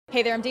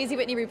Hey there, I'm Daisy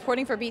Whitney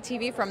reporting for Beet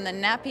TV from the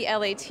NATPE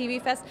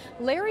LATVFest.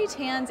 Larry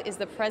Tanz is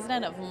the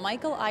president of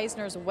Michael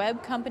Eisner's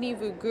web company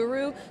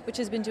Vuguru, which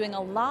has been doing a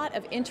lot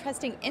of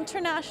interesting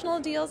international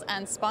deals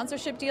and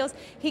sponsorship deals.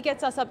 He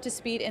gets us up to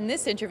speed in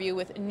this interview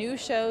with new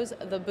shows,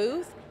 The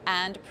Booth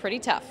and Pretty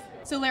Tough.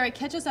 So Larry,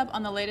 catch us up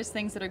on the latest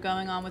things that are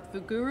going on with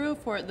Vuguru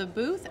for The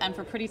Booth and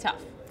for Pretty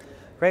Tough.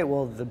 Great,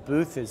 well The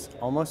Booth is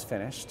almost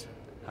finished.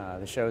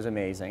 The show is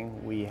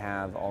amazing. We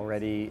have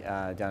already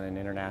done an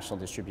international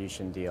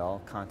distribution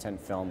deal.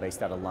 Content Film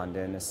based out of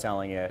London is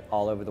selling it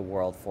all over the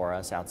world for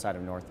us outside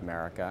of North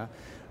America.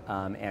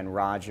 And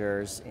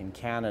Rogers in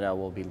Canada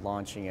will be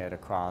launching it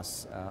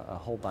across a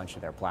whole bunch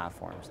of their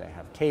platforms. They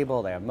have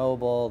cable, they have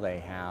mobile, they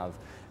have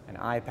an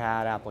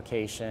iPad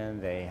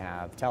application, they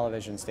have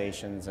television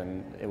stations,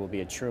 and it will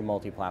be a true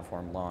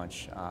multi-platform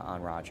launch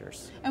on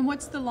Rogers. And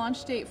what's the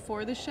launch date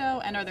for the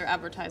show, and are there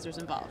advertisers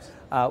involved?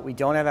 We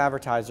don't have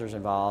advertisers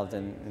involved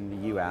in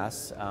the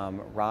U.S.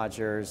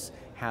 Rogers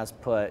has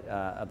put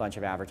a bunch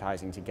of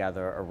advertising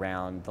together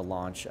around the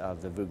launch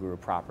of the Vuguru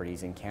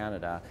properties in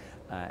Canada,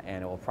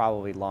 and it will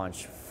probably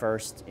launch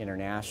first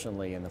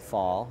internationally in the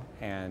fall,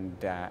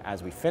 and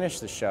as we finish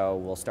the show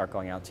we'll start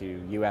going out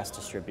to U.S.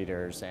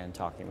 distributors and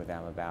talking with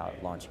them about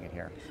launching it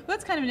here. Well,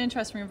 that's kind of an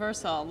interesting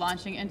reversal,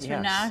 launching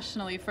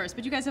internationally first,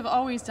 but you guys have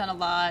always done a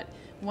lot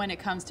when it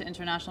comes to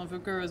international.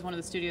 Vuguru is one of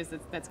the studios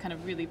that's kind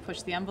of really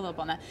pushed the envelope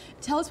on that.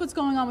 Tell us what's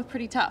going on with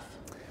Pretty Tough.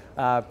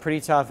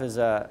 Pretty Tough is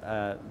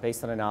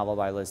based on a novel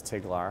by Liz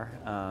Tiglar,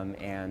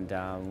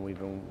 and we've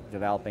been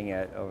developing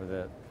it over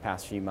the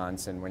past few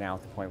months, and we're now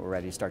at the point we're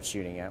ready to start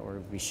shooting it. We'll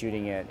be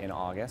shooting it in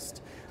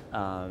August.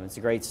 It's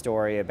a great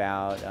story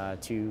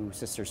about two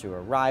sisters who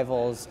are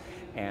rivals,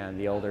 and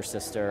the older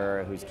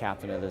sister, who's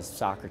captain of the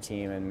soccer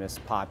team and Miss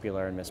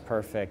Popular and Miss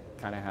Perfect,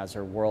 kind of has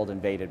her world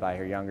invaded by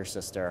her younger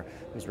sister,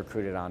 who's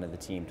recruited onto the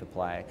team to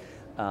play.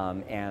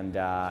 And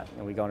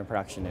we go into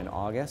production in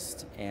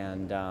August,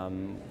 and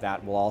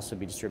that will also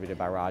be distributed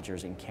by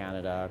Rogers in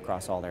Canada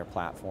across all their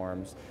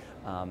platforms.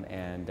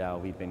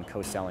 We've been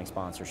co-selling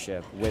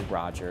sponsorship with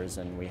Rogers,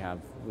 and we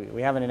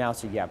haven't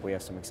announced it yet, but we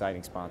have some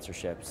exciting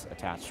sponsorships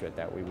attached to it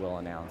that we will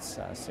announce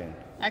soon.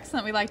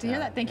 Excellent, we like to hear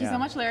that. Thank you so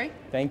much, Larry.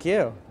 Thank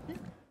you.